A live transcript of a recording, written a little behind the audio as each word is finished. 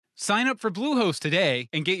Sign up for Bluehost today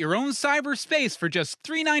and get your own cyberspace for just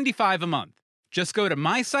 $3.95 a month. Just go to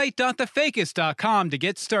mysite.thefakest.com to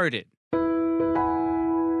get started.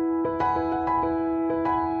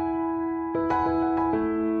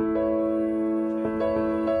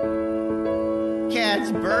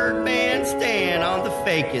 Catch Birdman Stan on The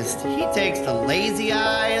Fakest. He takes the lazy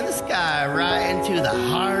eye in the sky right into the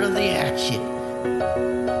heart of the action.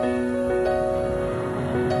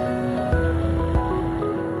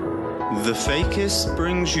 The Fakest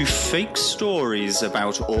brings you fake stories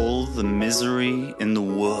about all the misery in the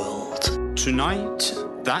world. Tonight,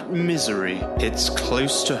 that misery hits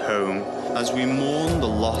close to home as we mourn the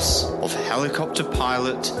loss of helicopter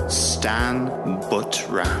pilot Stan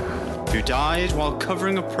Buttram, who died while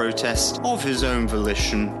covering a protest of his own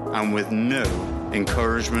volition and with no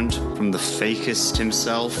encouragement from the Fakest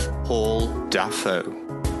himself, Paul Dafoe.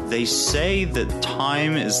 They say that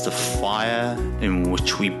time is the fire in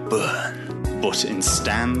which we burn, but in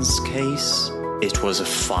Stan's case, it was a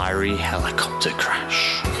fiery helicopter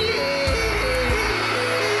crash.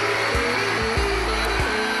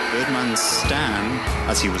 Birdman Stan,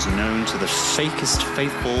 as he was known to the Fakest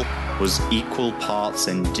faithful, was equal parts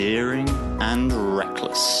endearing and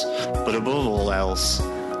reckless. But above all else,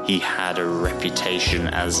 he had a reputation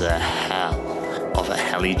as a hell of a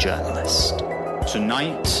heli journalist.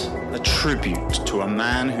 Tonight, a tribute to a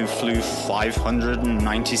man who flew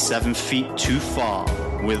 597 feet too far,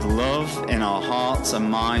 with love in our hearts and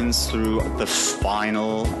minds through the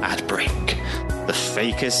final ad break. The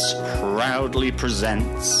Fakest proudly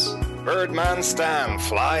presents Birdman Stan,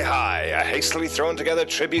 Fly High, a hastily thrown together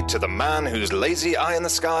tribute to the man whose lazy eye in the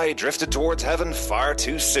sky drifted towards heaven far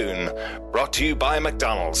too soon. Brought to you by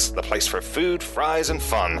McDonald's, the place for food, fries, and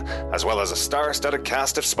fun, as well as a star-studded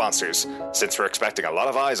cast of sponsors, since we're expecting a lot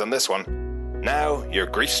of eyes on this one. Now, your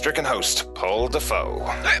grief-stricken host, Paul Dafoe.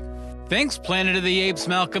 Thanks, Planet of the Apes,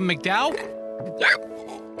 Malcolm McDowell.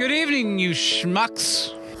 Good evening, you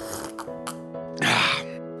schmucks.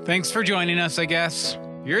 Thanks for joining us, I guess.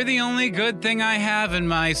 You're the only good thing I have in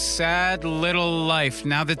my sad little life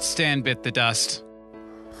now that Stan bit the dust.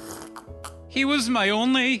 He was my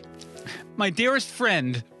dearest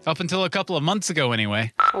friend, up until a couple of months ago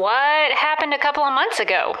anyway. What happened a couple of months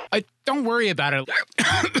ago? Don't worry about it.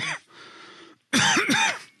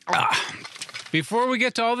 Before we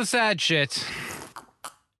get to all the sad shit,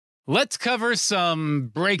 let's cover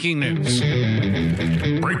some breaking news.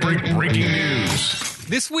 Breaking news.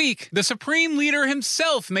 This week, the Supreme Leader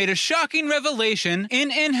himself made a shocking revelation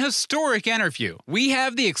in an historic interview. We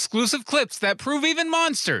have the exclusive clips that prove even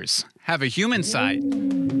monsters have a human side.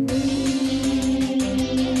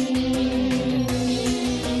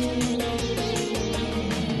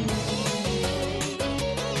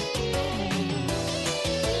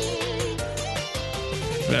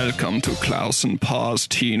 Welcome to Klaus and Paul's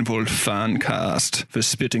Teen Wolf Fancast. We're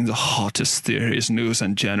spitting the hottest theories, news,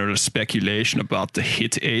 and general speculation about the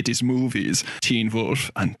hit 80s movies, Teen Wolf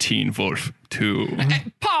and Teen Wolf 2.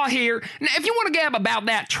 Paul here. Now, if you want to gab about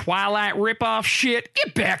that Twilight ripoff shit,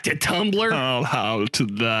 get back to Tumblr. I'll howl to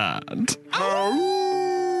that.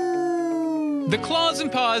 The Claws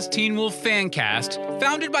and Paws Teen Wolf Fancast,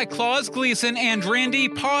 founded by Claus Gleason and Randy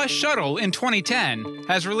Paw Shuttle in 2010,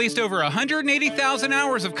 has released over 180,000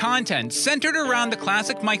 hours of content centered around the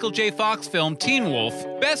classic Michael J. Fox film Teen Wolf,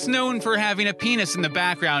 best known for having a penis in the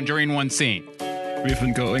background during one scene. We've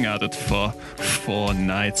been going at it for 4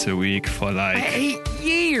 nights a week for 8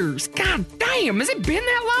 years. God damn, has it been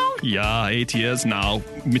that long? Yeah, 8 years now.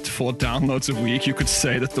 With 4 downloads a week, you could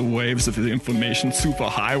say that the waves of the information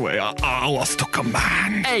superhighway are ours to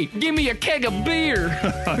command. Hey, give me a keg of beer.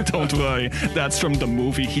 Don't worry, that's from the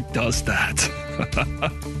movie He Does That.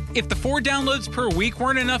 If the 4 downloads per week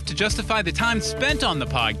weren't enough to justify the time spent on the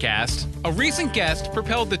podcast, a recent guest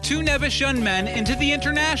propelled the 2 nebbish young men into the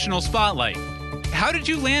international spotlight. How did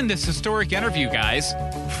you land this historic interview, guys?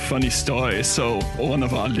 Funny story. So, one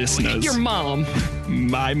of our listeners... Your mom.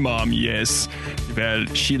 My mom, yes. Well,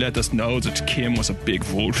 she let us know that Kim was a big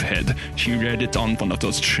wolf head. She read it on one of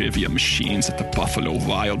those trivia machines at the Buffalo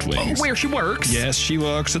Wild Wings. Oh, where she works? Yes, she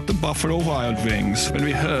works at the Buffalo Wild Wings. When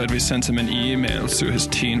we heard, we sent him an email through his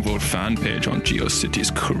Teen Wolf fan page on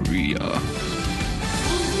GeoCities Korea.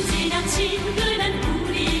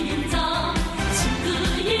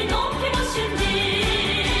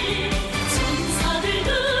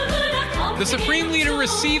 The Supreme Leader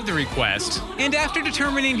received the request, and after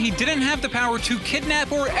determining he didn't have the power to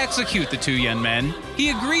kidnap or execute the 2 young men, he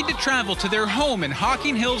agreed to travel to their home in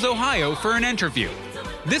Hocking Hills, Ohio for an interview.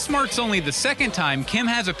 This marks only the second time Kim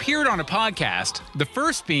has appeared on a podcast, the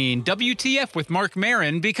first being WTF with Mark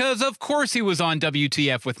Maron, because of course he was on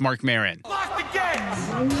WTF with Mark Maron. Lock the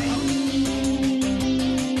gates!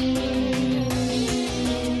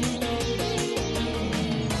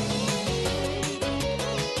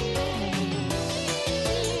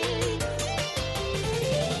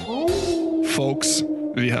 Folks,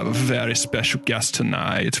 we have a very special guest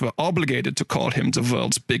tonight. We're obligated to call him the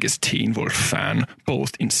world's biggest Teen Wolf fan,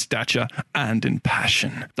 both in stature and in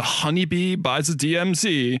passion. The honeybee by the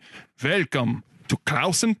DMZ. Welcome to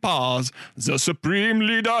Klaus and Paz, the supreme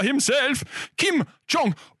leader himself, Kim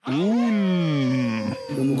Jong-un.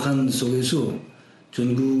 오목한 속에서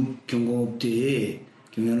전국 경공업대에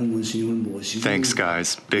경연하는 원수님을 모시고 Thanks,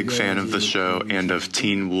 guys. Big fan of the show and of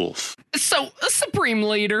Teen Wolf. So, Supreme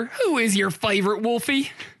Leader, who is your favorite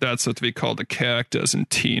Wolfie? That's what we call the characters in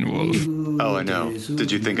Teen Wolf. Oh, I know.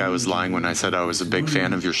 Did you think I was lying when I said I was a big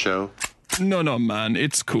fan of your show? No, man,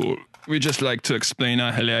 it's cool. We just like to explain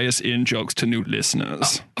our hilarious in-jokes to new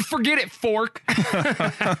listeners. Forget it, Fork.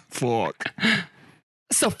 Fork.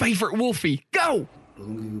 So, favorite Wolfie, go!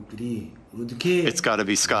 It's gotta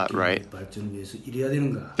be Scott, right?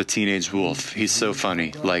 The teenage wolf. He's so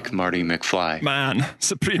funny, like Marty McFly. Man,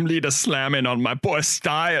 Supreme Leader slamming on my boy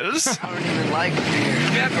Styles. I don't even like beer.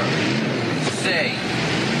 Never say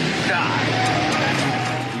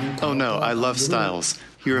die. Oh no, I love Styles.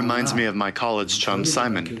 He reminds me of my college chum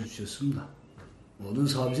Simon.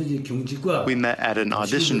 We met at an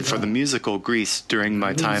audition for the musical Grease during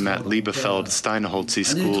my time at Liebefeld Steinholtzy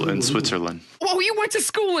School in Switzerland. Whoa, you went to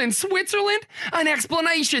school in Switzerland? An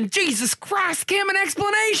explanation. Jesus Christ, Kim, an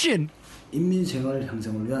explanation.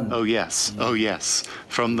 Oh yes,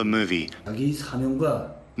 from the movie.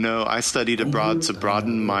 No, I studied abroad to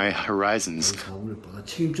broaden my horizons.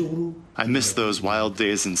 I miss those wild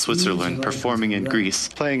days in Switzerland, performing in Greece,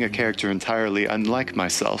 playing a character entirely unlike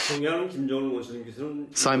myself.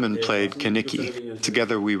 Simon played Kaniki.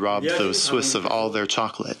 Together we robbed those Swiss of all their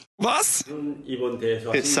chocolate. Was?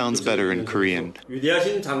 It sounds better in Korean.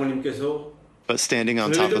 But standing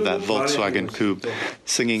on top of that Volkswagen Coupe,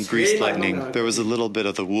 singing Greased Lightning, there was a little bit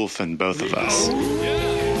of the wolf in both of us.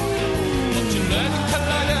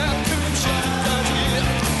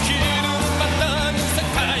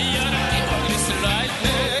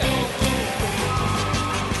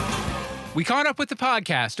 We caught up with the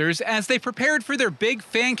podcasters as they prepared for their big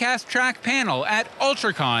Fancast track panel at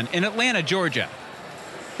UltraCon in Atlanta, Georgia.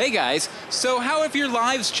 Hey guys, so how have your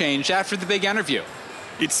lives changed after the big interview?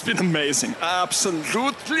 It's been amazing.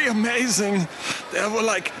 Absolutely amazing. There were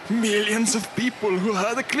like millions of people who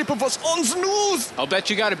heard a clip of us on the news. I'll bet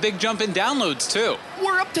you got a big jump in downloads too.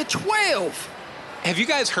 We're up to 12. Have you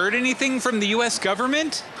guys heard anything from the US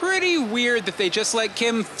government? Pretty weird that they just let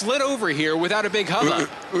Kim flit over here without a big hubbub.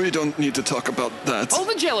 We don't need to talk about that. Hold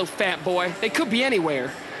the jello, fat boy. They could be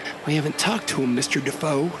anywhere. We haven't talked to him, Mr.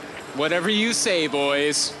 Defoe. Whatever you say,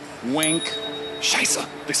 boys. Wink. Scheiße,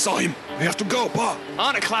 they saw him. We have to go, Pa.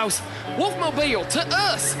 On it, Klaus. Wolfmobile to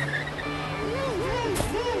us.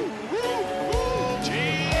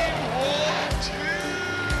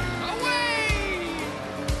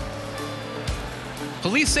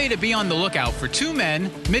 Police say to be on the lookout for two men,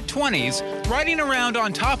 mid-20s, riding around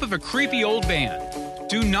on top of a creepy old van.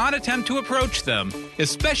 Do not attempt to approach them,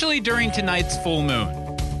 especially during tonight's full moon.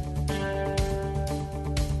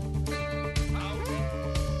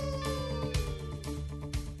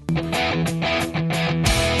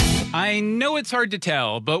 I know it's hard to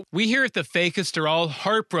tell, but we here at The Fakest are all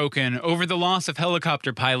heartbroken over the loss of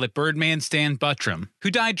helicopter pilot Birdman Stan Buttram, who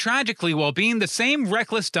died tragically while being the same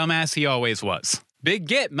reckless dumbass he always was. Big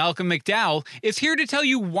Git, Malcolm McDowell, is here to tell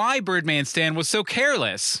you why Birdman Stan was so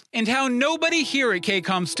careless, and how nobody here at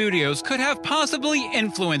KCOM Studios could have possibly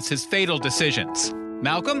influenced his fatal decisions.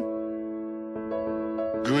 Malcolm?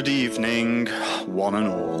 Good evening, one and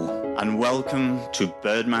all, and welcome to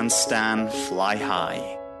Birdman Stan Fly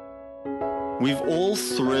High. We've all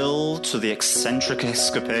thrilled to the eccentric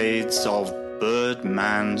escapades of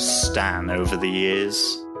Birdman Stan over the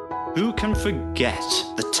years. Who can forget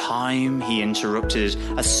the time he interrupted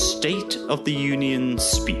a State of the Union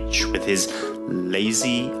speech with his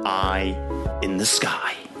lazy eye in the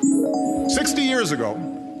sky? 60 years ago,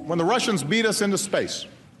 when the Russians beat us into space,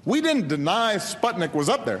 we didn't deny Sputnik was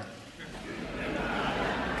up there.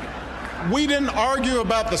 We didn't argue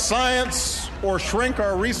about the science or shrink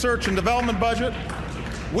our research and development budget.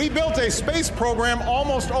 We built a space program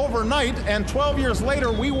almost overnight, and 12 years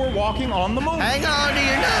later, we were walking on the moon. Hang on to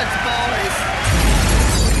your nuts, boys.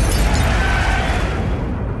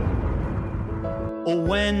 Or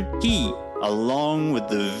when he along with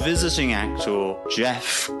the visiting actor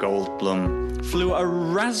Jeff Goldblum, flew a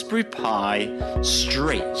Raspberry Pi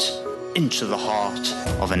straight into the heart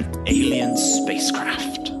of an alien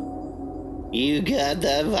spacecraft. You got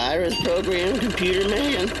that virus program, computer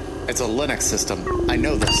man? It's a Linux system. I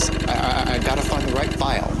know this. I gotta find the right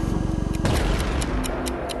file.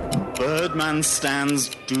 Birdman Stan's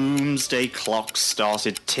doomsday clock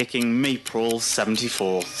started ticking April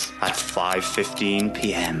 74th at 5:15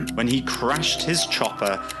 p.m. when he crashed his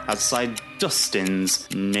chopper outside Dustin's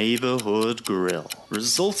neighborhood grill,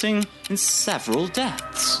 resulting in several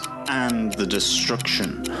deaths and the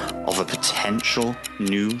destruction of a potential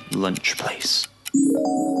new lunch place.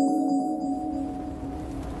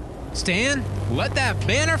 Stan, let that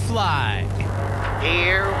banner fly.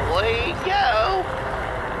 Here we go.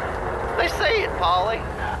 They say it, Polly.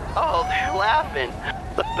 Oh, they're laughing.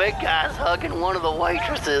 The big guy's hugging one of the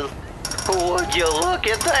waitresses. Would you look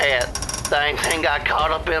at that? Thing got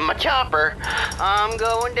caught up in my chopper. I'm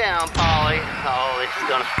going down, Polly. Oh, this is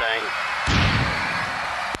gonna sting.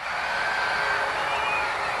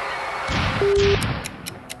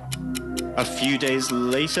 A few days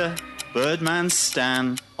later, Birdman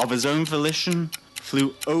Stan, of his own volition,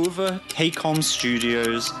 flew over KCOM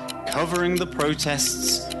Studios, covering the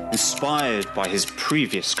protests inspired by his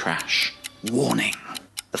previous crash. Warning,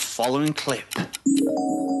 the following clip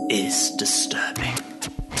is disturbing.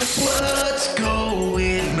 What's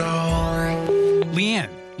going on?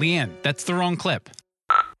 Leanne, that's the wrong clip.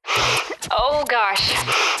 Oh gosh.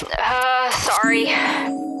 Sorry.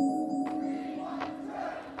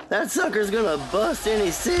 That sucker's gonna bust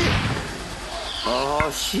any sick.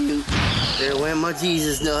 Oh shoot. There went my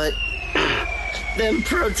Jesus nut. Them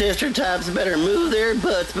protester types better move their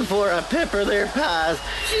butts before I pepper their pies.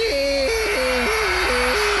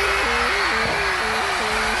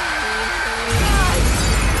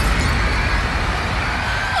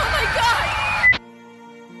 Oh my God!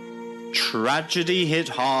 Tragedy hit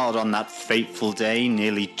hard on that fateful day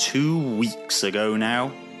nearly 2 weeks ago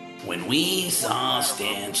now. When we saw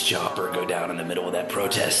Stan's chopper go down in the middle of that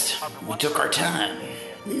protest, we took our time.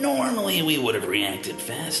 Normally we would have reacted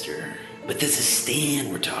faster, but this is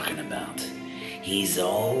Stan we're talking about. He's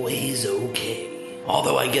always okay.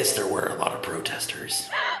 Although I guess there were a lot of protesters.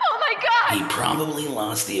 Oh my God! He probably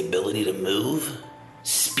lost the ability to move,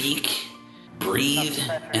 speak, breathe,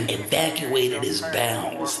 and evacuated his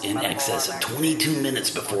bowels in excess of 22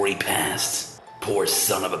 minutes before he passed. Poor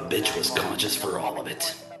son of a bitch was conscious for all of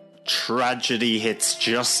it. Tragedy hits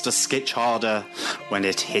just a skitch harder when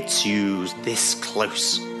it hits you this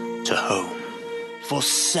close to home. For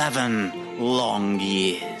 7 long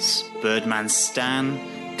years, Birdman Stan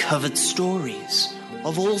covered stories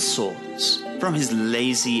of all sorts, from his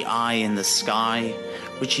lazy eye in the sky,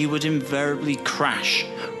 which he would invariably crash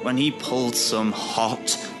when he pulled some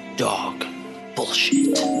hot dog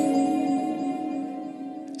bullshit.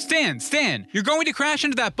 Stan, you're going to crash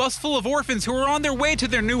into that bus full of orphans who are on their way to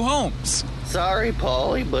their new homes. Sorry,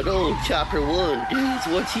 Paulie, but old Chopper 1 does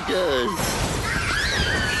what he does.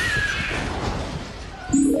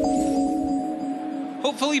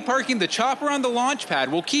 Hopefully parking the chopper on the launch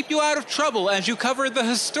pad will keep you out of trouble as you cover the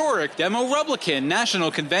historic Demo-Republican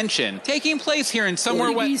National Convention, taking place here in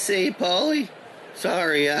somewhere... What did he say, Paulie?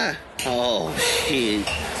 Sorry, Oh, shit.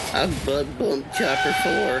 I butt-bumped Chopper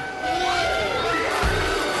 4.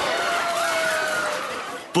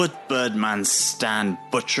 But Birdman Stan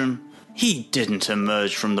Buttram, he didn't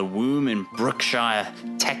emerge from the womb in Brookshire,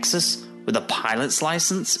 Texas, with a pilot's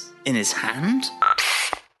license in his hand.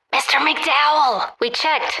 Mr. McDowell, we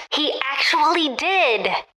checked. He actually did.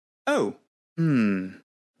 Oh,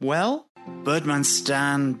 Well, Birdman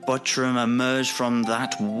Stan Buttram emerged from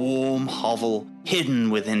that warm hovel, hidden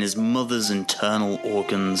within his mother's internal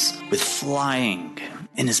organs, with flying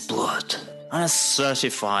in his blood and a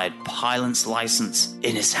certified pilot's license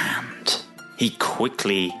in his hand. He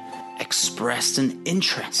quickly expressed an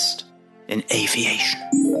interest in aviation.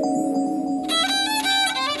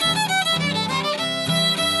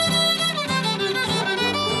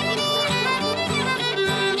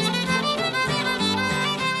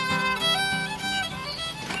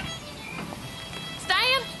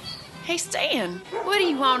 Hey, Stan, what do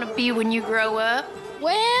you want to be when you grow up?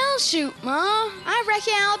 Well, shoot, Ma. I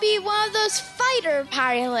reckon I'll be one of those fighter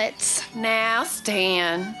pilots. Now,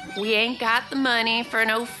 Stan, we ain't got the money for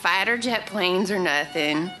no fighter jet planes or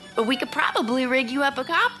nothing. But we could probably rig you up a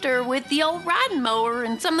copter with the old riding mower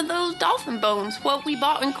and some of those dolphin bones what we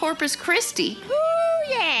bought in Corpus Christi. Ooh,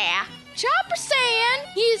 yeah. Chopper Stan,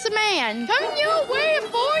 he's a man. Coming your way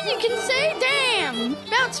before you can say damn.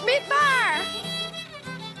 About Spitfire.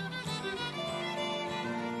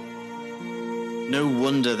 No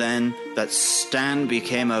wonder then that Stan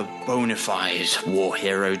became a bona fide war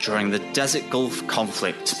hero during the Desert Gulf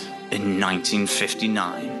conflict in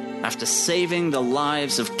 1959, after saving the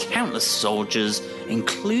lives of countless soldiers,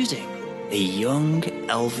 including a young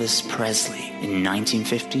Elvis Presley in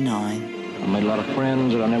 1959. I made a lot of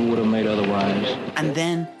friends that I never would have made otherwise. And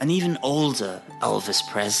then an even older Elvis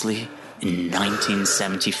Presley in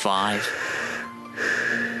 1975.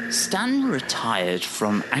 Stan retired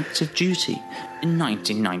from active duty in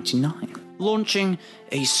 1999, launching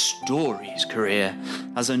a storied career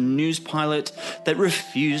as a news pilot that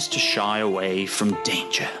refused to shy away from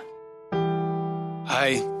danger.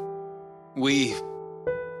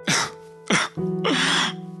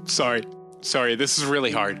 Sorry, this is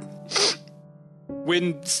really hard.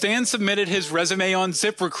 When Stan submitted his resume on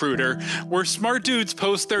ZipRecruiter, where smart dudes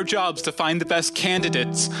post their jobs to find the best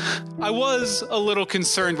candidates, I was a little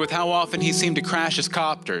concerned with how often he seemed to crash his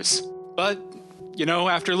copters. But,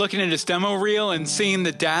 after looking at his demo reel and seeing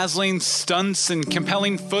the dazzling stunts and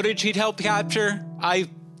compelling footage he'd helped capture, I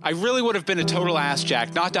really would have been a total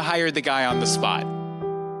assjack not to hire the guy on the spot.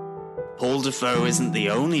 Paul Defoe isn't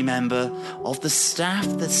the only member of the staff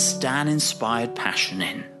that Stan inspired passion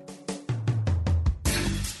in.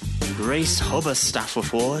 Grace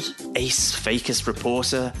Hubber-Stafford, ace Fakest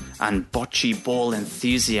reporter and bocce ball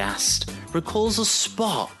enthusiast, recalls a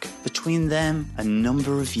spark between them a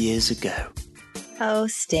number of years ago. Oh,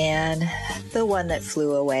 Stan, the one that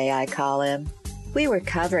flew away, I call him. We were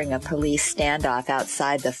covering a police standoff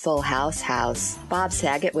outside the Full House house. Bob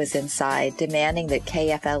Saget was inside, demanding that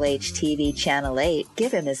KFLH-TV Channel 8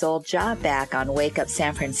 give him his old job back on Wake Up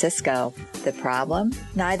San Francisco. The problem?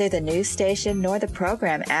 Neither the news station nor the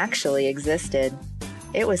program actually existed.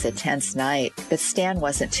 It was a tense night, but Stan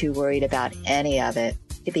wasn't too worried about any of it.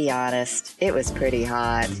 To be honest, it was pretty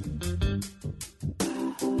hot.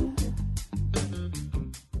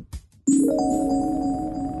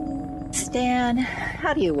 Stan,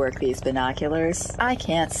 how do you work these binoculars? I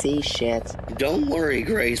can't see shit. Don't worry,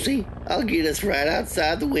 Gracie. I'll get us right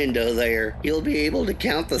outside the window there. You'll be able to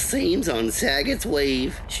count the seams on Saget's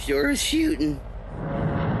wave. Sure as shooting.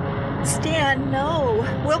 Stan, no.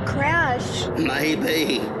 We'll crash.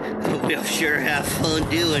 Maybe, but we'll sure have fun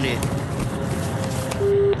doing it.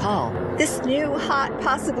 Paul, this new, hot,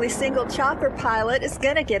 possibly single chopper pilot is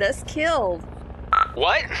gonna get us killed.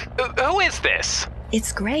 What? Who is this?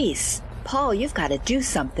 It's Grace. Paul, you've got to do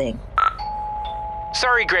something.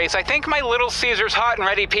 Sorry, Grace, I think my Little Caesars hot and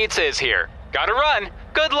ready pizza is here. Gotta run.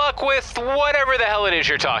 Good luck with whatever the hell it is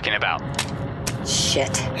you're talking about.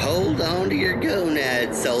 Shit. Hold on to your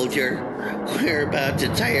gonads, soldier. We're about to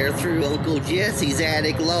tear through Uncle Jesse's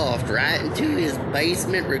attic loft right into his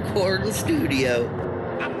basement recording studio.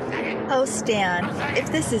 Oh, Stan,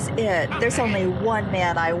 if this is it, there's only one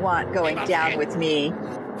man I want going down with me.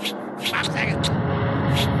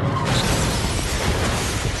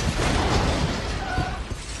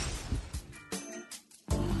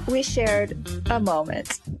 We shared a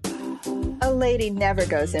moment. A lady never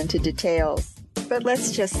goes into details, but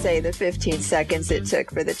let's just say the 15 seconds it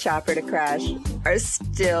took for the chopper to crash are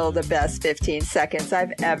still the best 15 seconds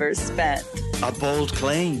I've ever spent. A bold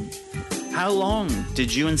claim. How long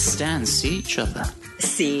did you and Stan see each other?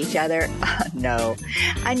 See each other? No.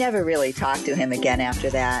 I never really talked to him again after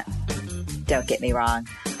that. Don't get me wrong.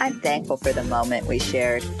 I'm thankful for the moment we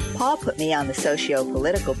shared. Paul put me on the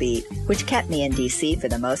socio-political beat, which kept me in D.C. for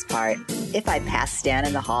the most part. If I passed Stan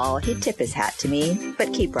in the hall, he'd tip his hat to me,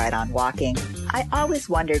 but keep right on walking. I always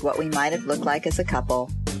wondered what we might have looked like as a couple,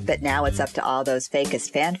 but now it's up to all those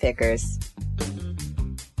Fakest fanfickers.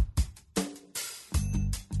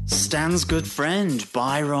 Stan's good friend,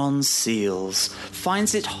 Byron Seals,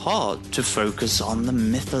 finds it hard to focus on the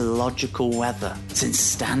mythological weather since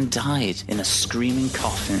Stan died in a screaming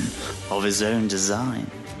coffin of his own design.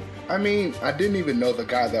 I mean, I didn't even know the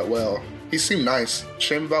guy that well. He seemed nice.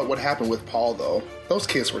 Shame about what happened with Paul, though. Those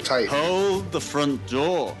kids were tight. Hold the front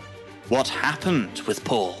door. What happened with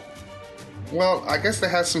Paul? Well, I guess they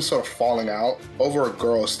had some sort of falling out over a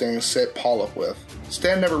girl Stan set Paul up with.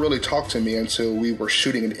 Stan never really talked to me until we were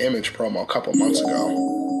shooting an image promo a couple months ago.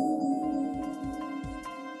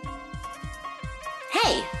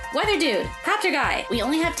 Hey, weather dude, copter guy. We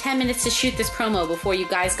only have 10 minutes to shoot this promo before you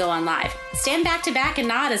guys go on live. Stand back to back and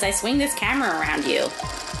nod as I swing this camera around you.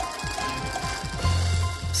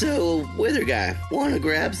 So, weather guy, wanna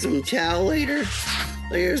grab some chow later?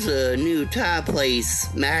 There's a new Thai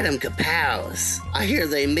place, Madame Kapow's. I hear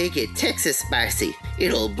they make it Texas spicy.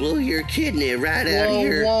 It'll blow your kidney right out of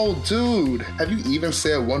your... Whoa, dude. Have you even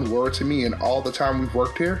said one word to me in all the time we've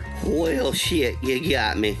worked here? Well, shit, you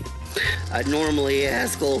got me. I'd normally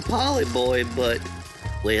ask old Polly Boy, but,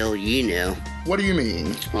 well, you know. What do you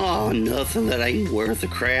mean? Oh, nothing that ain't worth a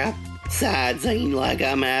crap. Besides, ain't like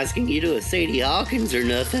I'm asking you to a Sadie Hawkins or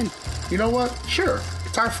nothing. You know what? Sure.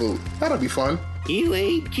 Thai food. That'll be fun. You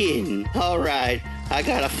ain't kidding. All right. I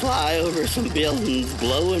gotta fly over some buildings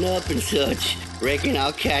blowing up and such. Reckon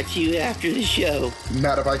I'll catch you after the show.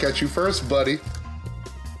 Not if I catch you first, buddy.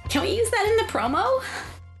 Can we use that in the promo?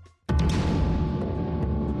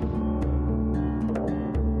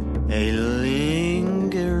 A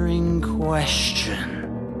lingering question.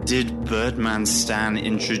 Did Birdman Stan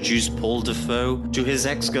introduce Paul Defoe to his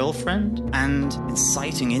ex-girlfriend and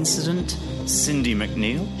inciting incident, Cindy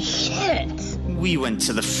McNeil? Shit. We went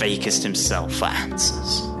to the fakest himself for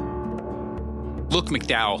answers. Look,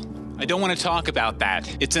 McDowell, I don't want to talk about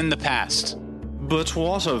that. It's in the past. But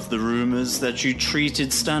what of the rumors that you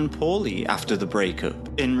treated Stan poorly after the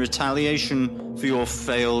breakup in retaliation for your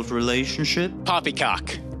failed relationship?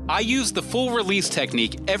 Poppycock. I use the full release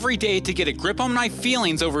technique every day to get a grip on my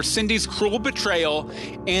feelings over Cindy's cruel betrayal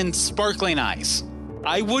and sparkling eyes.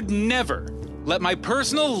 I would never let my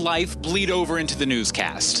personal life bleed over into the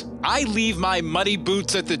newscast. I leave my muddy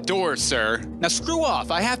boots at the door, sir. Now screw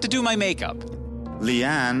off, I have to do my makeup.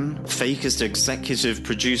 Leanne, fakest executive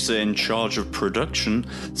producer in charge of production,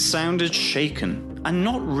 sounded shaken and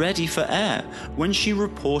not ready for air when she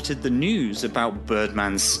reported the news about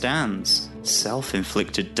Birdman Stan's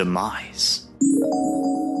self-inflicted demise.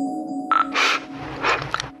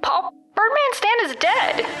 Paul, Birdman Stan is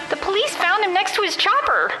dead. The police found him next to his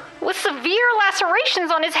chopper with severe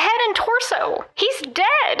lacerations on his head and torso. He's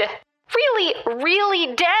dead. Really,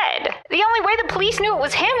 really dead. The only way the police knew it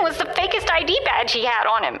was him was the fakest ID badge he had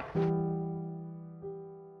on him.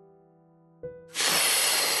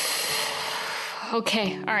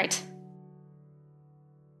 Okay, all right.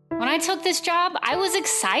 When I took this job, I was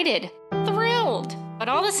excited, thrilled. But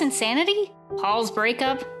all this insanity, Paul's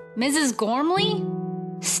breakup, Mrs. Gormley,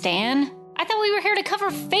 Stan, I thought we were here to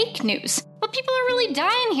cover fake news. But people are really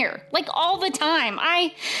dying here, like all the time.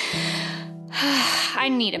 I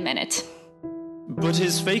need a minute. But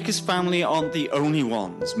his fakest family aren't the only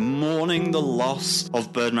ones mourning the loss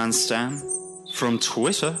of Birdman Stan. From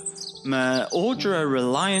Twitter, Mayor Audra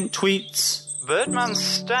Reliant tweets, Birdman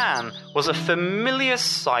Stan was a familiar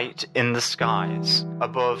sight in the skies,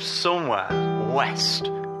 above somewhere west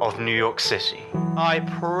of New York City. I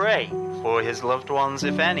pray for his loved ones,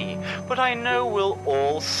 if any, but I know we'll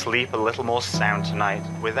all sleep a little more sound tonight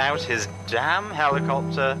without his damn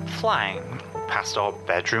helicopter flying past our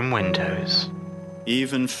bedroom windows.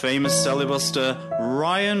 Even famous celibusster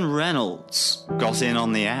Ryan Reynolds got in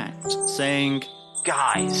on the act, saying,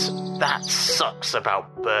 Guys, that sucks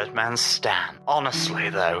about Birdman Stan.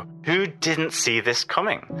 Honestly, though, who didn't see this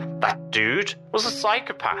coming? That dude was a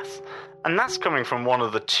psychopath. And that's coming from one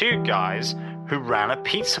of the two guys who ran a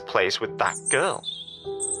pizza place with that girl.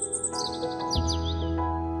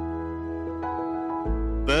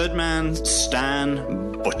 Birdman Stan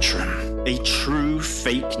Buttram, a true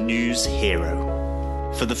fake news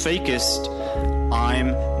hero. For the fakest,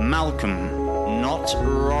 I'm Malcolm, not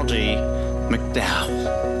Roddy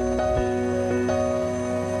McDowell.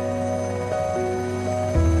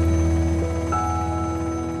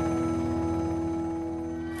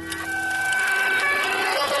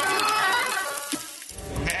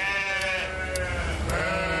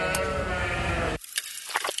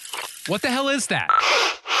 What the hell is that?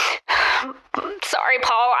 Sorry,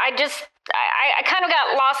 Paul. I kind of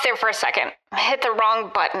got lost there for a second. I hit the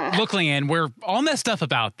wrong button. Look, Leanne, we're all messed up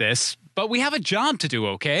about this, but we have a job to do,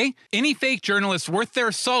 okay? Any fake journalist worth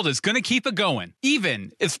their salt is going to keep it going,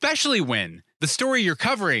 especially when the story you're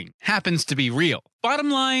covering happens to be real. Bottom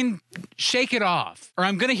line, shake it off, or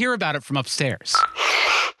I'm going to hear about it from upstairs.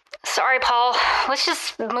 Sorry, Paul. Let's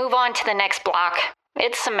just move on to the next block.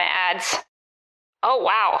 It's some ads. Oh,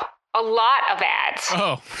 wow. A lot of ads.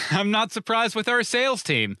 Oh, I'm not surprised with our sales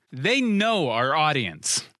team. They know our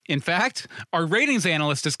audience. In fact, our ratings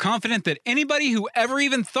analyst is confident that anybody who ever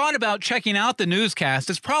even thought about checking out the newscast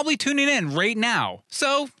is probably tuning in right now.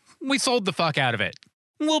 So, we sold the fuck out of it.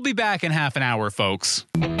 We'll be back in half an hour, folks.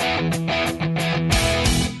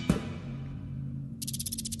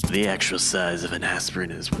 The actual size of an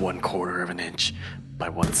aspirin is 1/4 of an inch by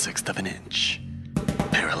 1/6 of an inch.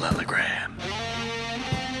 Parallelogram.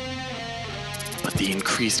 But the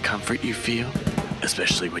increased comfort you feel,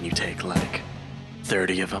 especially when you take like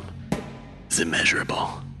 30 of them, is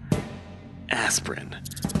immeasurable. Aspirin.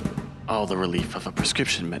 All the relief of a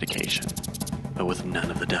prescription medication, but with none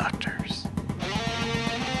of the doctors.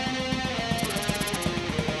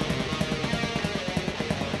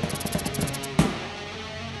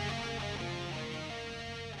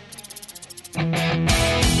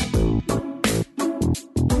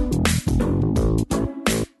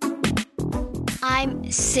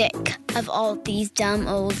 sick of all these dumb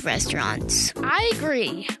old restaurants. I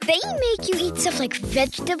agree. They make you eat stuff like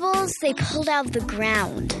vegetables they pulled out of the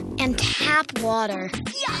ground and tap water.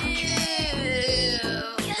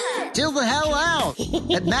 Chill the hell out.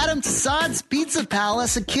 At Madame Tussaud's Pizza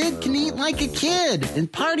Palace, a kid can eat like a kid and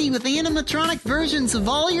party with animatronic versions of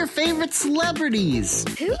all your favorite celebrities.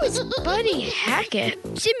 Who is Buddy Hackett?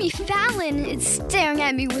 Jimmy Fallon is staring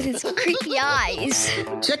at me with his creepy eyes.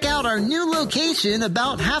 Check out our new location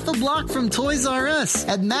about half a block from Toys R Us.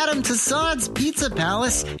 At Madame Tussaud's Pizza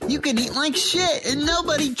Palace, you can eat like shit and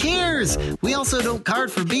nobody cares. We also don't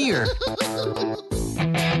card for beer.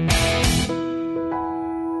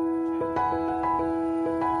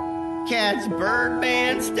 Catch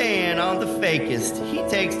Birdman Stan on The Fakest. He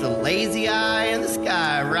takes the lazy eye in the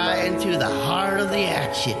sky right into the heart of the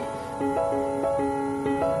action.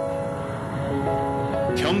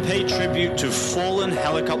 Come pay tribute to fallen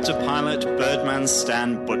helicopter pilot Birdman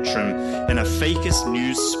Stan Buttram in a Fakest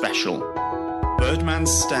News special. Birdman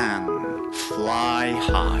Stan, Fly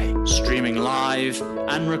High, streaming live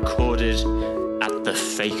and recorded at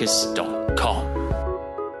thefakest.com.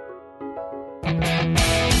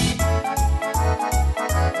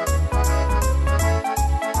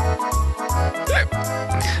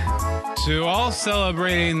 To all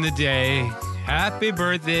celebrating the day, happy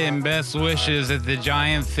birthday and best wishes at the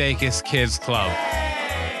Giant Fakest Kids Club.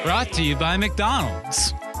 Brought to you by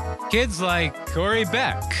McDonald's. Kids like Corey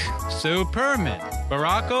Beck, Sue Perman,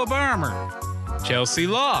 Barack Obama, Chelsea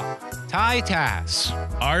Law, Ty Tass,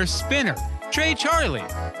 R. Spinner, Trey Charlie,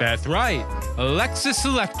 Beth Wright, Alexis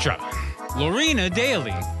Electra, Lorena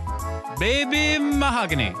Daly, Baby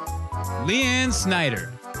Mahogany, Leanne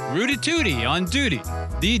Snyder, Rudy Tootie on duty,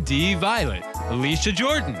 D.D. Violet, Alicia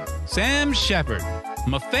Jordan, Sam Shepard,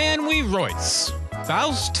 Mafanwi Royce,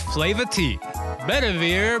 Faust Flava T,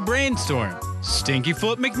 Bedivere Brainstorm,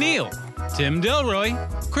 Stinkyfoot McNeil, Tim Delroy,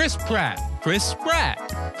 Chris Pratt, Chris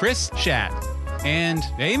Spratt, Chris Shat, and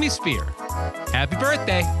Amy Spear. Happy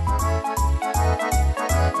birthday!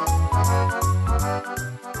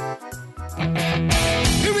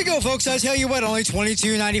 Here we go, folks. I tell you what, only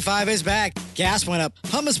 $22.95 is back. Gas went up,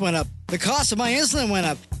 hummus went up, the cost of my insulin went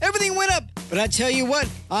up, everything went up. But I tell you what,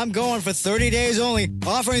 I'm going for 30 days only,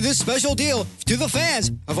 offering this special deal to the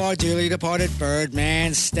fans of our dearly departed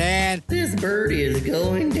Birdman Stan. This birdie is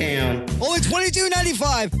going down. Only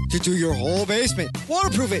 $22.95 to do your whole basement.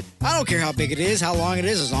 Waterproof it. I don't care how big it is, how long it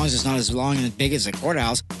is, as long as it's not as long and as big as the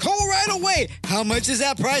courthouse. Call right away. How much is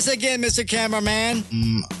that price again, Mr. Cameraman?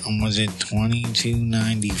 Was it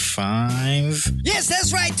 $22.95? Yes,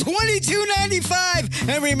 that's right, $22.95.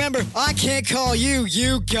 And remember, I can't call you.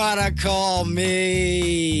 You gotta call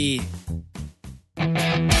me.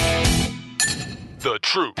 The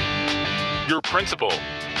truth. Your principal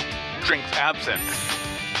drinks absinthe,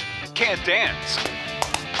 can't dance,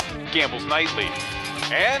 gambles nightly,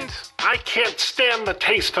 and I can't stand the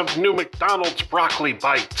taste of new McDonald's Broccoli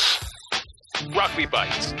Bites. Broccoli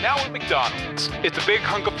Bites, now at McDonald's. It's a big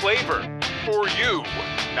hunk of flavor for you,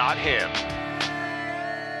 not him.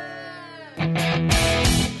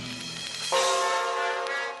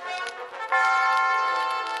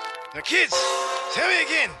 Now, kids, tell me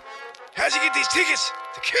again, how'd you get these tickets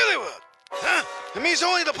to Curly World? Huh? It means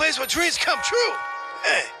only the place where dreams come true.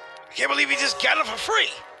 Hey, I can't believe you just got them for free.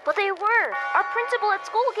 But they were. Our principal at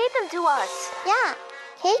school gave them to us. Yeah.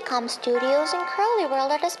 KCOM Studios and Curly World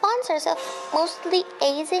are the sponsors of Mostly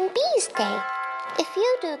A's and B's Day. If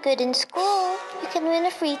you do good in school, you can win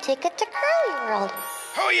a free ticket to Curly World.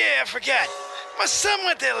 Oh, yeah, I forgot. My son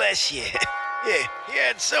went there last year. Yeah, he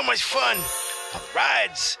had so much fun. On the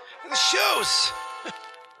rides and the shows.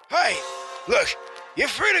 All right, look, you're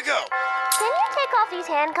free to go. Can you take off these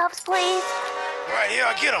handcuffs, please? All right, here,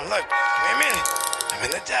 I'll get them. Look, give me a minute. I'm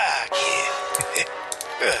in the dark here.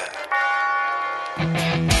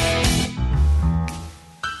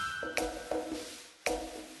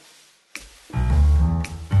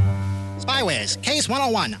 Spywares, Case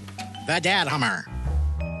 101, the Dad Hummer.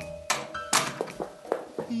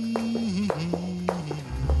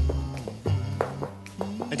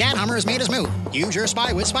 The Dad Hummer has made his move. Use your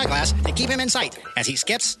Spywiz spyglass to keep him in sight as he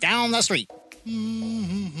skips down the street.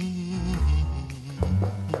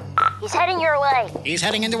 He's heading your way. He's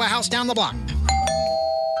heading into a house down the block.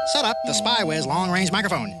 Set up the Spywiz long-range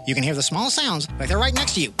microphone. You can hear the small sounds like they're right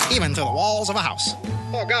next to you, even through the walls of a house.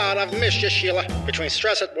 Oh, God, I've missed you, Sheila. Between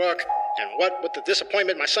stress at work and what with the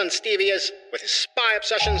disappointment my son Stevie is with his spy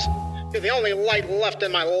obsessions, you're the only light left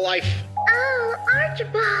in my life. Oh,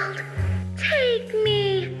 Archibald, take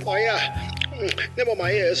me. Oh, yeah. Nibble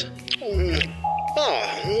my ears.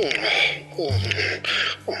 What?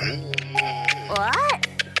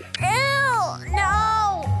 Ew,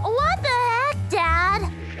 no! What the heck,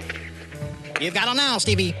 Dad? You've got them now,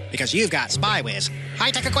 Stevie, because you've got SpyWiz.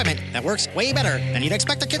 High-tech equipment that works way better than you'd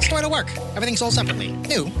expect a kid's toy to work. Everything sold separately.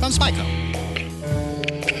 New from Spyco.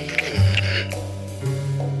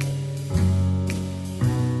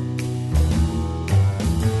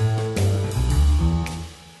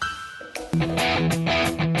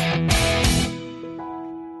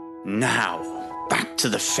 Now, back to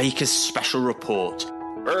the Fakers special report.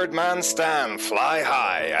 Birdman Stan, fly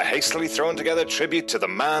high, a hastily thrown together tribute to the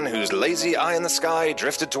man whose lazy eye in the sky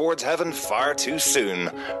drifted towards heaven far too soon.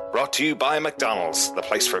 Brought to you by McDonald's, the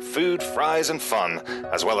place for food, fries, and fun,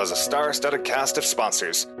 as well as a star-studded cast of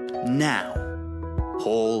sponsors. Now,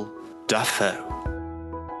 Paul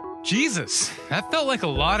Dafoe. Jesus, that felt like a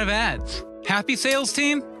lot of ads. Happy sales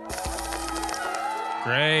team?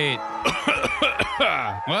 Great.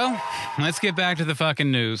 Well, let's get back to the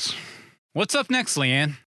fucking news. What's up next,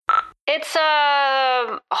 Leanne? It's,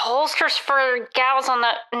 holsters for gals on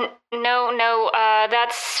the...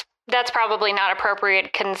 that's probably not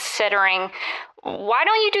appropriate considering... Why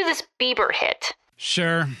don't you do this Bieber hit?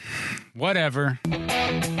 Sure. Whatever.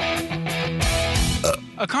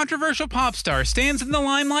 A controversial pop star stands in the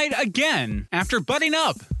limelight again after butting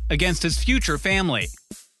up against his future family.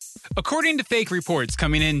 According to fake reports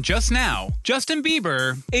coming in just now, Justin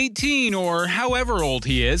Bieber, 18 or however old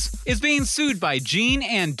he is being sued by Gene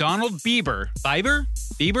and Donald Bieber.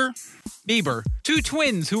 Bieber, two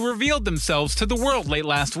twins who revealed themselves to the world late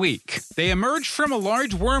last week. They emerged from a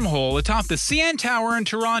large wormhole atop the CN Tower in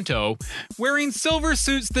Toronto, wearing silver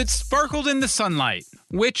suits that sparkled in the sunlight,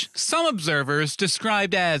 which some observers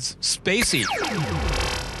described as spacey.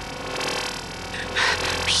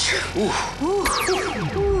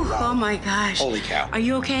 Oh my gosh. Holy cow. Are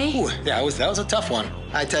you okay? Ooh, yeah, that was a tough one.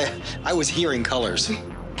 I tell you, I was hearing colors.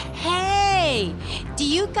 Hey, do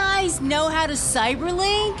you guys know how to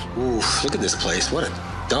cyberlink? Ooh, look at this place. What a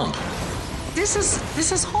dump. This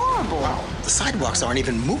is horrible. Wow, the sidewalks aren't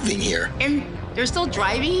even moving here. And they're still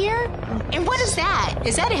driving here? And what is that?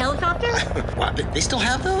 Is that a helicopter? What, they still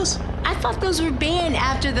have those? I thought those were banned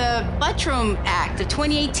after the Buttram Act of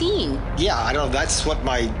 2018. Yeah, I know. That's what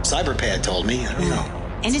my cyberpad told me. I don't know.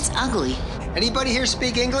 And it's ugly. Anybody here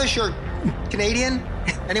speak English or Canadian?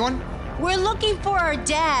 Anyone? We're looking for our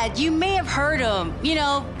dad. You may have heard him. You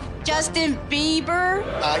know, Justin Bieber.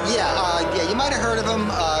 Yeah, you might have heard of him.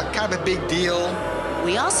 Kind of a big deal.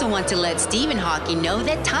 We also want to let Stephen Hawking know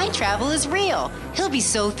that time travel is real. He'll be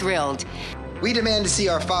so thrilled. We demand to see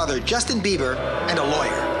our father, Justin Bieber, and a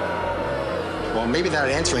lawyer. Well, maybe they're not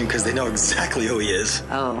answering because they know exactly who he is.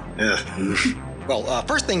 Oh. Yeah. Well,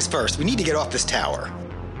 first things first, we need to get off this tower.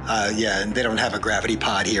 And they don't have a gravity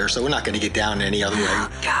pod here, so we're not going to get down any other way.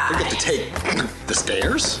 God. We get to take the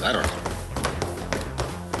stairs? I don't know.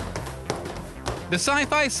 The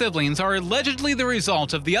sci-fi siblings are allegedly the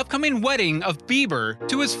result of the upcoming wedding of Bieber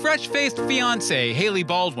to his fresh-faced fiancée, Hailey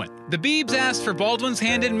Baldwin. The Biebs asked for Baldwin's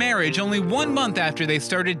hand in marriage only 1 month after they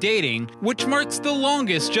started dating, which marks the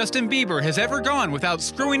longest Justin Bieber has ever gone without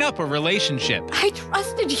screwing up a relationship. I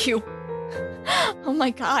trusted you. Oh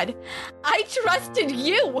my God, I trusted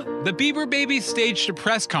you! The Bieber babies staged a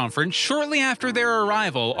press conference shortly after their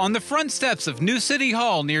arrival on the front steps of New City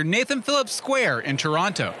Hall near Nathan Phillips Square in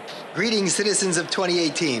Toronto. Greetings, citizens of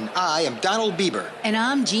 2018. I am Donald Bieber. And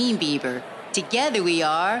I'm Gene Bieber. Together we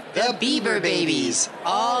are the Bieber Babies,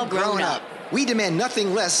 all grown up. We demand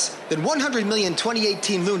nothing less than 100 million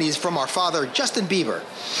 2018 loonies from our father, Justin Bieber.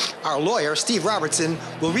 Our lawyer, Steve Robertson,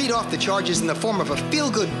 will read off the charges in the form of a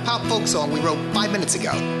feel-good pop folk song we wrote 5 minutes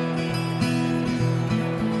ago.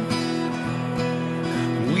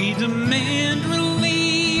 We demand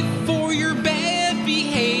relief for your bad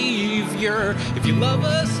behavior. If you love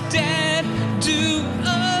us, Dad, do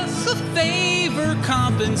us a favor.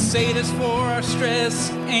 Compensate us for our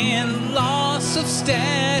stress and loss of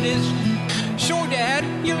status. Sure, Dad,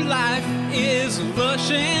 your life is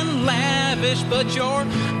lush and lavish, but your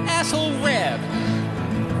asshole rep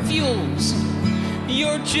fuels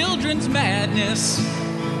your children's madness.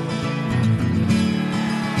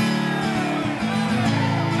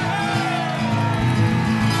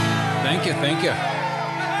 Thank you.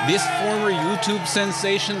 This former YouTube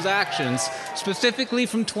sensation's actions, specifically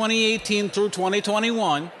from 2018 through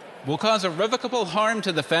 2021, will cause irrevocable harm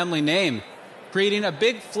to the family name, creating a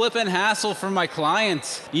big flippin' hassle for my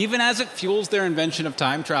clients, even as it fuels their invention of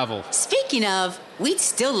time travel. Speaking of, we'd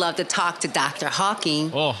still love to talk to Dr.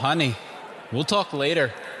 Hawking. Oh, honey, we'll talk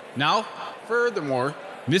later. Now, furthermore,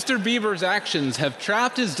 Mr. Bieber's actions have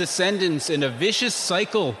trapped his descendants in a vicious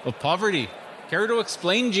cycle of poverty, Care to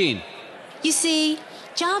explain, Gene? You see,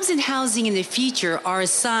 jobs and housing in the future are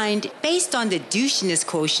assigned based on the douchiness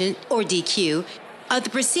quotient, or DQ, of the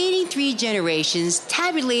preceding 3 generations,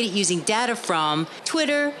 tabulated using data from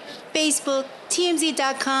Twitter, Facebook,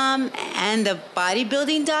 TMZ.com, and the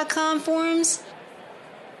bodybuilding.com forums.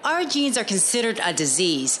 Our genes are considered a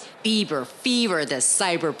disease. Bieber fever, the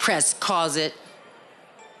cyber press calls it.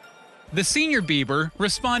 The senior Bieber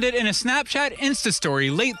responded in a Snapchat Insta story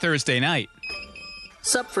late Thursday night.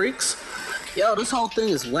 Sup, freaks? Yo, this whole thing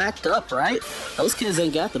is whacked up, right? Those kids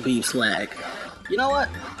ain't got the beef swag. You know what?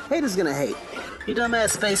 Haters gonna hate. You dumbass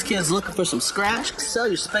space kids looking for some scratch? Sell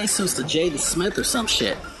your spacesuits to Jaden Smith or some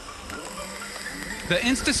shit. The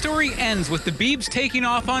Insta story ends with the Biebs taking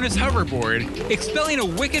off on his hoverboard, expelling a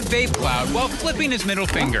wicked vape cloud while flipping his middle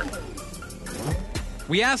finger.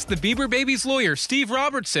 We asked the Bieber baby's lawyer, Steve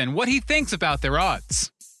Robertson, what he thinks about their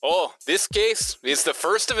odds. Oh, this case is the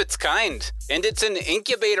first of its kind, and it's an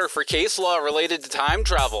incubator for case law related to time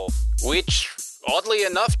travel, which, oddly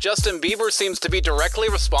enough, Justin Bieber seems to be directly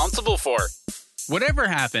responsible for. Whatever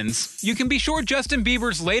happens, you can be sure Justin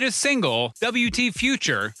Bieber's latest single, WT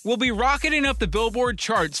Future, will be rocketing up the Billboard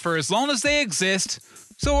charts for as long as they exist,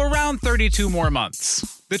 so around 32 more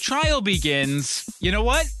months. The trial begins, you know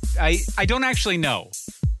what? I don't actually know.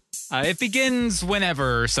 It begins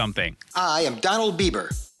whenever or something. I am Donald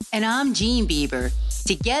Bieber. And I'm Gene Bieber.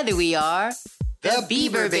 Together we are the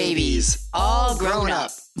Bieber Babies, all grown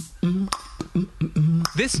up.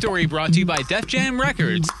 This story brought to you by Def Jam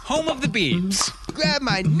Records, home of the Biebs. Grab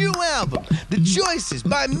my new album, The Choices,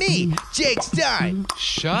 by me, Jake Stein.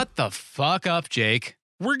 Shut the fuck up, Jake.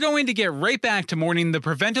 We're going to get right back to mourning the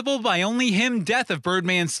preventable by only him death of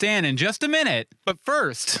Birdman Stan in just a minute. But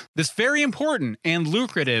first, this very important and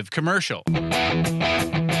lucrative commercial.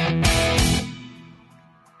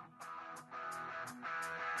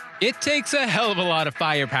 It takes a hell of a lot of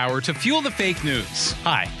firepower to fuel the fake news.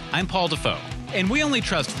 Hi, I'm Paul Defoe, and we only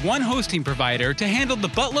trust one hosting provider to handle the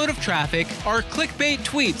buttload of traffic our clickbait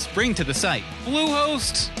tweets bring to the site.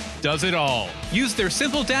 Bluehost does it all. Use their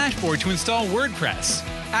simple dashboard to install WordPress.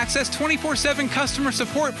 Access 24/7 customer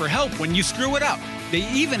support for help when you screw it up. They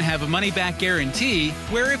even have a money-back guarantee,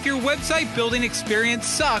 where if your website building experience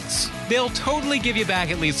sucks, they'll totally give you back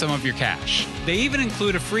at least some of your cash. They even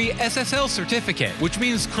include a free SSL certificate, which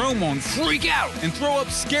means Chrome won't freak out and throw up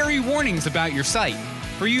scary warnings about your site.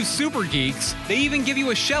 For you super geeks, they even give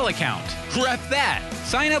you a shell account. Rep that!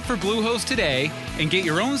 Sign up for Bluehost today and get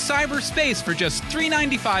your own cyberspace for just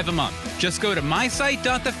 $3.95 a month. Just go to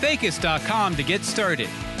mysite.thefakest.com to get started.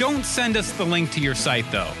 Don't send us the link to your site,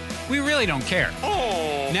 though. We really don't care.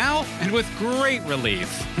 Oh. Now, and with great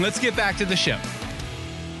relief, let's get back to the show.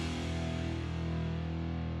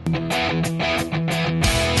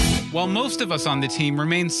 While most of us on the team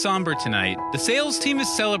remain somber tonight, the sales team is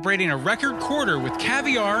celebrating a record quarter with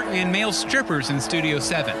caviar and male strippers in Studio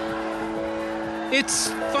 7. It's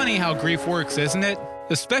funny how grief works, isn't it?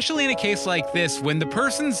 Especially in a case like this, when the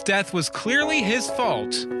person's death was clearly his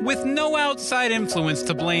fault, with no outside influence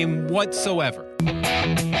to blame whatsoever.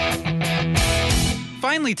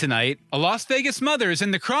 Finally tonight, a Las Vegas mother is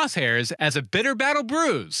in the crosshairs as a bitter battle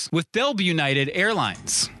brews with Delb United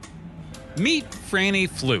Airlines. Meet Franny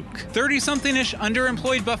Fluke, 30-something-ish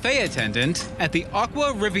underemployed buffet attendant at the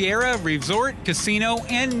Aqua Riviera Resort, Casino,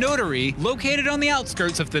 and Notary located on the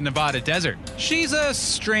outskirts of the Nevada desert. She's a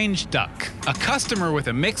strange duck, a customer with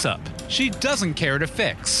a mix-up she doesn't care to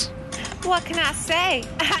fix. What can I say?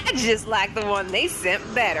 I just like the one they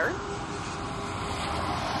sent better.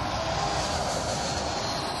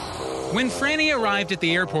 When Franny arrived at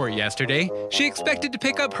the airport yesterday, she expected to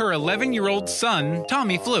pick up her 11-year-old son,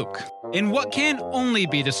 Tommy Fluke. In what can only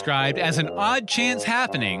be described as an odd chance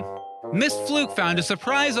happening, Miss Fluke found a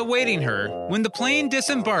surprise awaiting her when the plane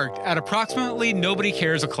disembarked at approximately nobody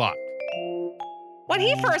cares o'clock. When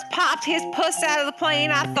he first popped his puss out of the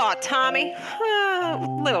plane, I thought, Tommy,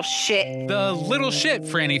 little shit. The little shit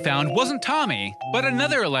Franny found wasn't Tommy, but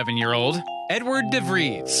another 11-year-old, Edward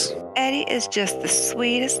DeVries. Eddie is just the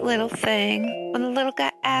sweetest little thing. When the little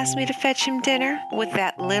guy asked me to fetch him dinner with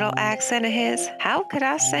that little accent of his, how could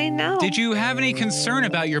I say no? Did you have any concern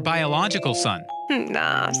about your biological son?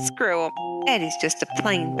 Nah, screw him. Eddie's just a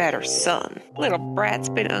plain better son. Little brat's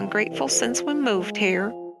been ungrateful since we moved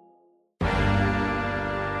here.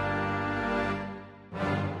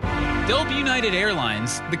 Delb United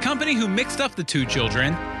Airlines, the company who mixed up the two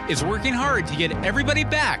children, is working hard to get everybody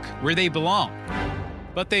back where they belong.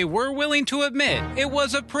 But they were willing to admit it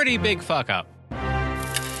was a pretty big fuck-up.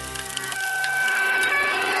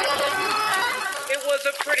 It was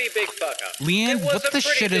a pretty big fuck up. Leanne, what the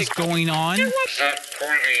shit is going on? It was a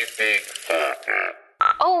pretty big fuck up.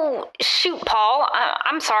 Oh, shoot, Paul.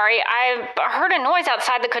 I'm sorry. I heard a noise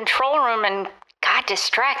outside the control room and got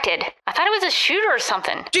distracted. I thought it was a shooter or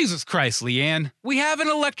something. Jesus Christ, Leanne. We have an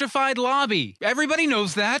electrified lobby. Everybody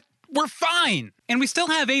knows that. We're fine. And we still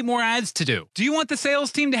have 8 more ads to do. Do you want the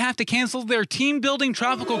sales team to have to cancel their team-building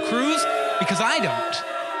tropical cruise? Because I don't.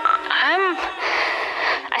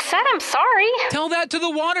 I said I'm sorry. Tell that to the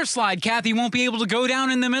water slide Kathy won't be able to go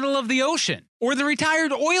down in the middle of the ocean. Or the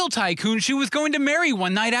retired oil tycoon she was going to marry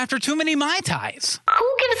one night after too many Mai Tais.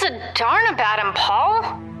 Who gives a darn about him,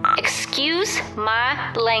 Paul? Excuse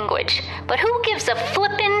my language, but who gives a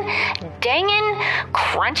flippin', dangin',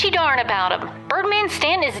 crunchy darn about him? Birdman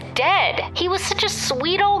Stan is dead. He was such a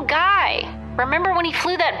sweet old guy. Remember when he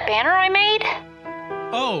flew that banner I made?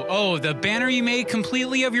 Oh, the banner you made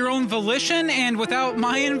completely of your own volition and without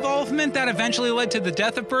my involvement that eventually led to the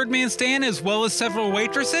death of Birdman Stan as well as several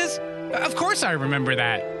waitresses? Of course I remember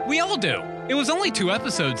that. We all do. It was only 2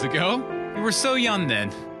 episodes ago. We were so young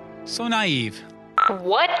then. So naive.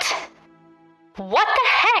 What? What the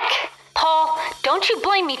heck? Paul, don't you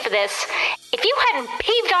blame me for this. If you hadn't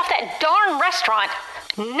paved off that darn restaurant,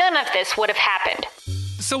 none of this would have happened.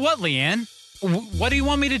 So what, Leanne? What do you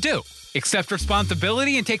want me to do? Accept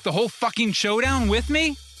responsibility and take the whole fucking showdown with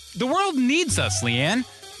me? The world needs us, Leanne.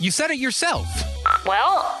 You said it yourself.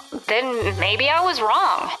 Well, then maybe I was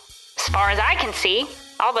wrong. As far as I can see,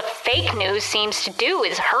 all the fake news seems to do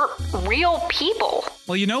is hurt real people.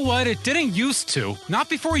 Well, you know what? It didn't used to. Not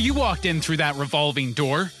before you walked in through that revolving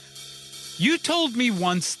door. You told me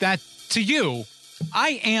once that, to you,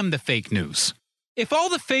 I am the fake news. If all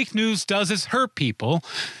the fake news does is hurt people,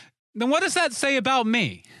 then what does that say about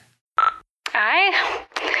me? I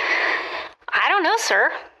don't know,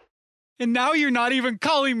 sir. And now you're not even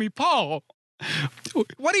calling me Paul.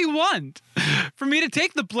 What do you want? For me to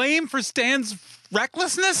take the blame for Stan's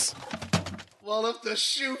recklessness? Well, if the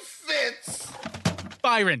shoe fits.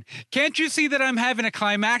 Byron, can't you see that I'm having a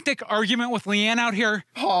climactic argument with Leanne out here?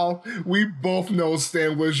 Paul, we both know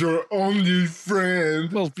Stan was your only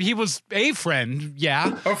friend. Well, he was a friend,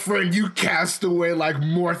 yeah. A friend you cast away like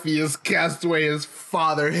Morpheus cast away his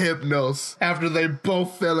father Hypnos after they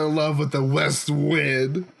both fell in love with the West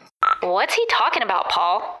Wind. What's he talking about,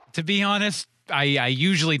 Paul? To be honest, I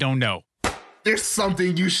usually don't know. There's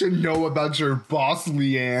something you should know about your boss,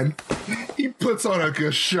 Leanne. He puts on a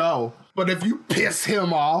good show. But if you piss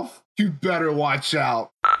him off, you better watch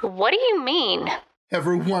out. What do you mean?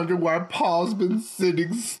 Ever wonder why Paul's been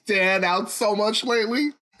sitting Stan out so much lately?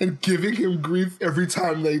 And giving him grief every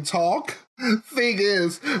time they talk? Thing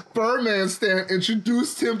is, Birdman Stan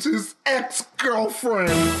introduced him to his ex-girlfriend.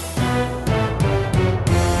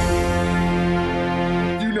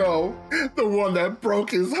 You know, the one that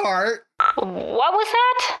broke his heart. What was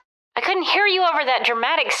that? I couldn't hear you over that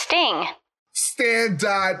dramatic sting. Stan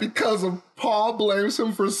died because of Paul blames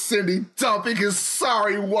him for Cindy dumping his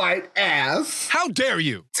sorry white ass. How dare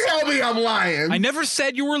you? Tell me I'm lying. I never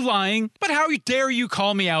said you were lying, but how dare you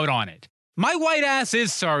call me out on it? My white ass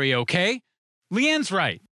is sorry, okay? Leanne's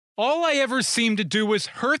right. All I ever seemed to do was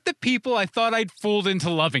hurt the people I thought I'd fooled into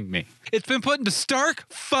loving me. It's been put into stark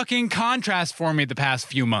fucking contrast for me the past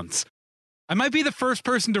few months. I might be the first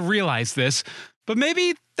person to realize this, but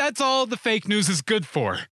maybe that's all the fake news is good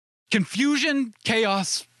for. Confusion,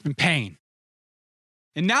 chaos, and pain.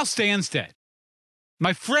 And now Stan's dead.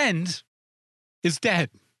 My friend is dead.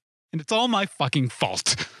 And it's all my fucking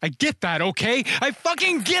fault. I get that, okay? I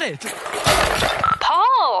fucking get it!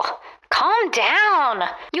 Paul! Calm down.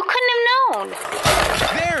 You couldn't have known.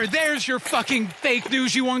 There's your fucking fake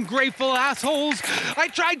news, you ungrateful assholes. I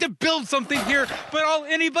tried to build something here, but all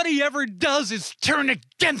anybody ever does is turn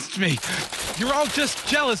against me. You're all just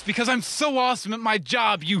jealous because I'm so awesome at my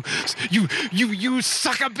job, you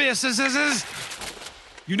succubusses.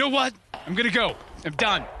 You know what? I'm gonna go. I'm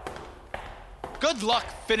done. Good luck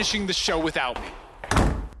finishing the show without me.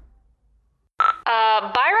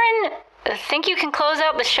 Byron, think you can close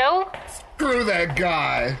out the show? Screw that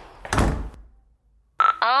guy.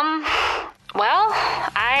 Well,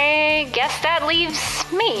 I guess that leaves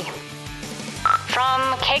me. From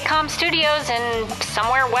KCOM Studios in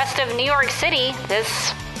somewhere west of New York City,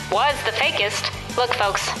 this was The Fakest. Look,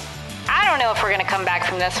 folks, I don't know if we're gonna come back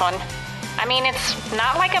from this one. I mean, it's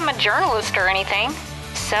not like I'm a journalist or anything.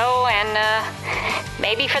 So, and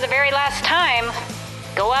maybe for the very last time,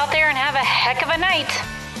 go out there and have a heck of a night.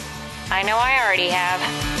 I know I already have.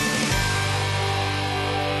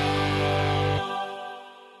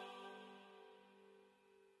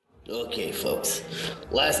 Okay, folks.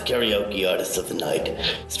 Last karaoke artist of the night,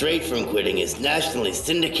 straight from quitting his nationally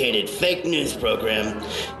syndicated fake news program,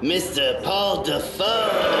 Mr. Paul Defoe.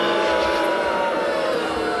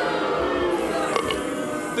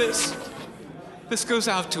 This goes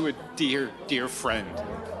out to a dear, dear friend.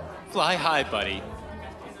 Fly high, buddy.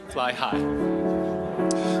 Fly high.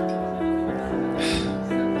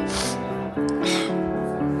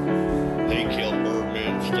 They killed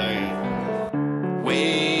Birdman Stan.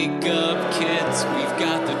 Wake up, kids, we've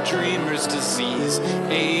got the dreamer's disease.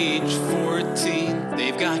 Age 14,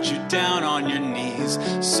 they've got you down on your knees.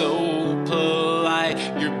 So polite,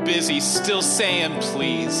 you're busy still saying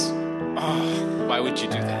please. Oh, why would you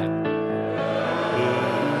do that?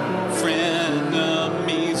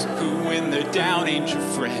 Frenemies who, when they're down, ain't your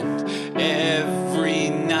friend. Every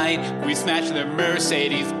night we smash their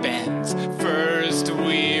Mercedes-Benz. First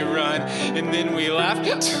we run, and then we laugh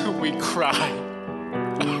until we cry.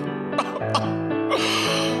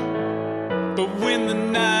 But when the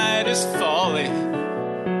night is falling,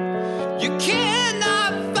 you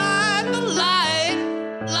cannot find the light.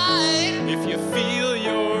 If you feel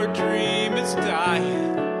your dream is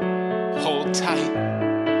dying, hold tight.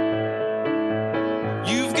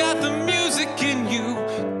 You've got the music in you,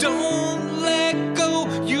 don't let go.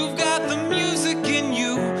 You've got the music in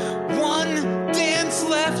you. One dance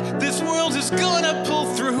left, this world is gonna pull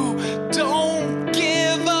through. Don't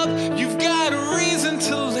give up, you've got a reason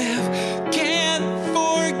to live. Can't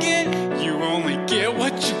forget, you only get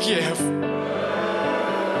what you give.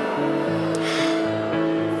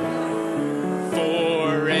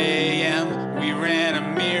 4 a.m., we ran a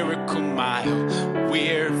miracle mile.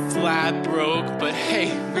 We're flat broke, but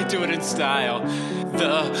hey, we do it in style.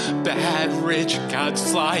 The bad rich, God's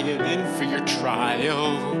flying in for your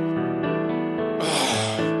trial.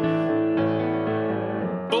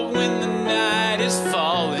 But when the night is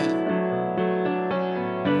falling,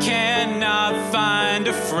 cannot find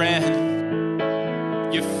a friend.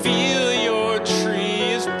 You feel your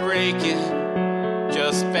tree is breaking,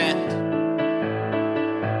 just bend.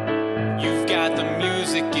 You've got the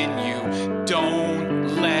music in you,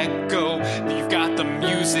 don't let go. You've got the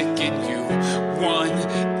music in you. One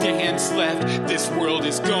dance left, this world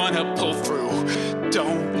is gonna pull through.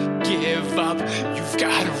 Don't give up, you've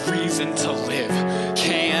got a reason to live.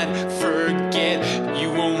 Can't forget, you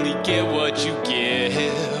only get what you give.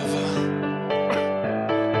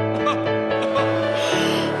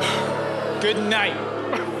 Good night.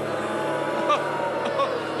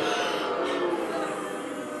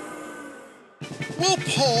 Will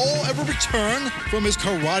Paul ever return from his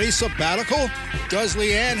karate sabbatical? Does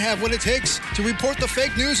Leanne have what it takes to report the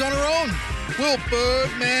fake news on her own? Will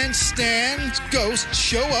Birdman Stan's ghost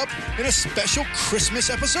show up in a special Christmas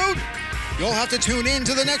episode? You'll have to tune in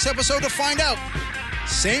to the next episode to find out.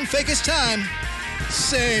 Same fakest time,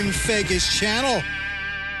 same fakest channel.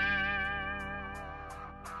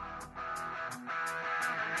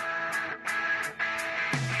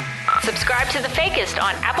 Subscribe to The Fakest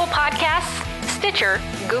on Apple Podcasts, Stitcher,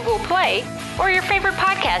 Google Play, or your favorite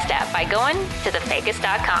podcast app by going to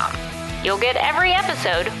thefakest.com. You'll get every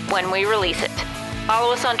episode when we release it.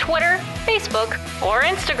 Follow us on Twitter, Facebook, or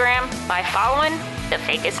Instagram by following The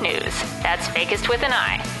Fakest News. That's Fakest with an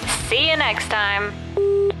I. See you next time.